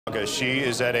She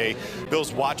is at a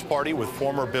Bills watch party with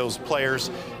former Bills players.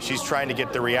 She's trying to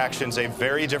get the reactions, a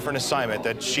very different assignment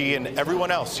that she and everyone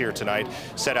else here tonight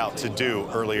set out to do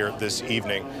earlier this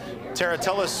evening. Tara,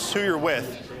 tell us who you're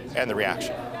with and the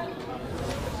reaction.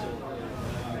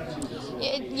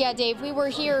 Yeah, Dave, we were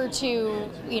here to,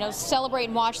 celebrate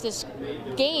and watch this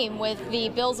game with the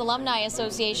Bills Alumni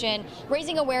Association,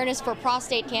 raising awareness for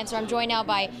prostate cancer. I'm joined now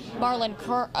by Marlon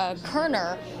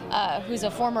Kerner, who's a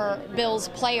former Bills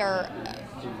player.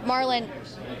 Marlon,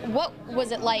 what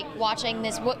was it like watching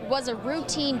this? What was a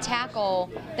routine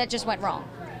tackle that just went wrong?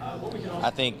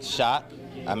 I think shock.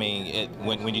 I mean,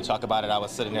 when you talk about it, I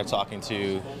was sitting there talking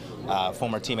to a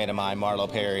former teammate of mine,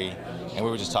 Marlon Kerner, and we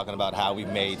were just talking about how we've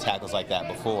made tackles like that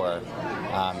before,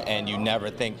 and you never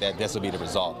think that this would be the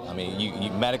result. I mean,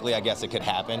 you medically, I guess it could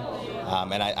happen,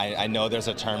 and I know there's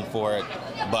a term for it,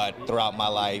 but throughout my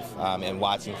life and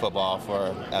watching football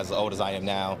for as old as I am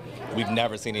now, we've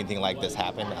never seen anything like this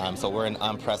happen. So we're in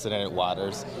unprecedented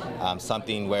waters,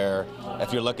 something where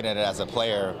if you're looking at it as a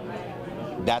player,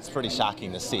 that's pretty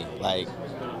shocking to see.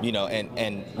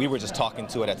 And we were just talking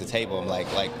to it at the table. I'm like,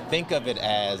 think of it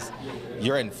as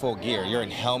you're in full gear. You're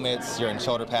in helmets, you're in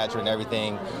shoulder pads, you're in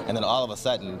everything, and then all of a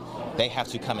sudden, they have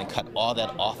to come and cut all that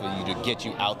off of you to get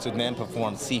you out to then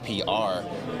perform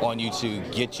CPR on you to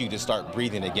get you to start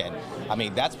breathing again. I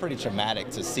mean, that's pretty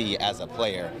traumatic to see as a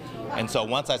player. And so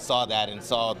once I saw that and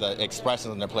saw the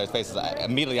expressions on their players' faces,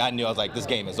 immediately I knew, I was like, this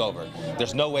game is over.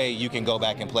 There's no way you can go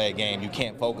back and play a game. You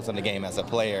can't focus on the game as a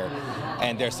player.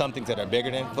 And there's some things that are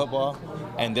bigger than football.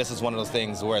 And this is one of those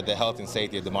things where the health and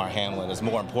safety of Damar Hamlin is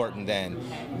more important than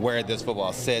where this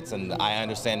football sits. And I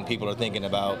understand people are thinking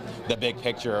about the big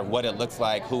picture of what it looks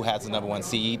like, who has the #1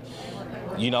 seed.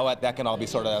 You know what? That can all be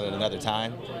sorted out at another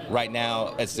time. Right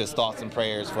now, it's just thoughts and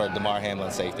prayers for Damar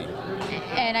Hamlin's safety.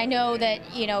 And I know that,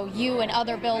 you and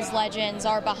other Bills legends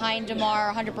are behind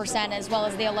Damar 100%, as well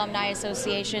as the Alumni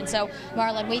Association. So,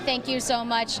 Marlon, we thank you so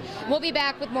much. We'll be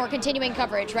back with more continuing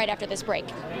coverage right after this break.